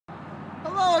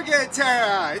Hello again,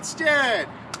 Tara. It's Jared.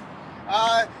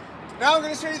 Now I'm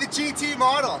going to show you the GT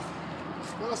model.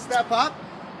 Little step up.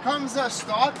 Comes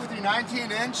stock with your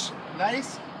 19-inch,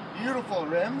 nice, beautiful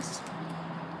rims.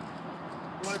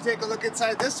 You want to take a look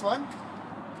inside this one?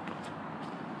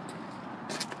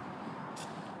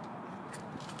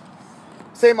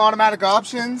 Same automatic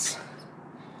options.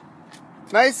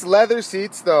 Nice leather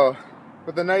seats though,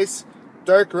 with a nice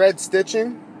dark red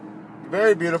stitching.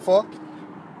 Very beautiful.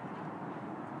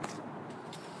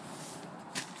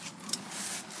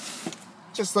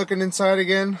 Just looking inside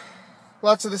again,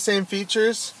 lots of the same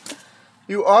features.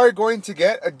 You are going to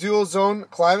get a dual zone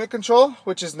climate control,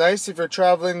 which is nice if you're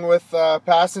traveling with a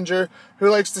passenger who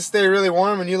likes to stay really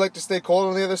warm and you like to stay cold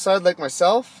on the other side like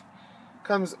myself.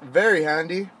 Comes very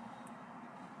handy.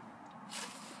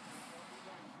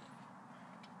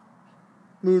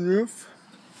 Moonroof.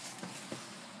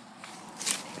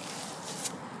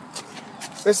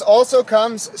 This also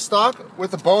comes stock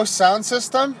with a Bose sound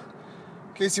system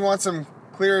in case you want some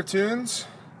clearer tunes,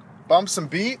 bump some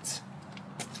beats.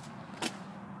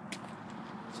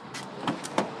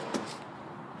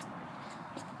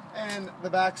 And the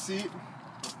back seat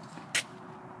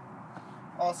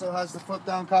also has the flip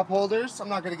down cup holders. I'm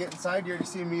not going to get inside, you already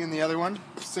see me in the other one.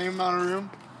 Same amount of room.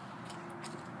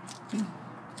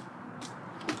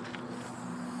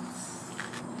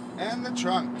 And the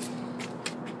trunk.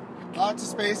 Lots of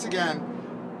space again.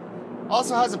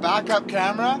 Also has a backup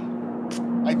camera.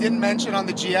 I didn't mention on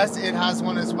the GS it has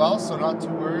one as well, so not to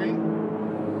worry.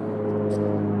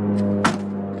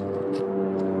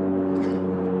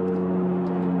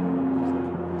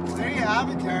 There you have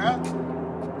it, Tara.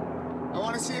 I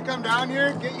want to see you come down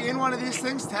here, get you in one of these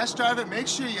things, test drive it, make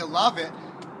sure you love it.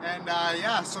 And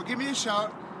yeah, so give me a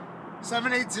shout.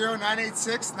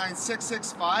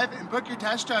 780-986-9665 and book your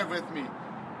test drive with me.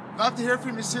 Love to hear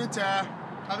from you soon, Tara.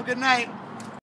 Have a good night.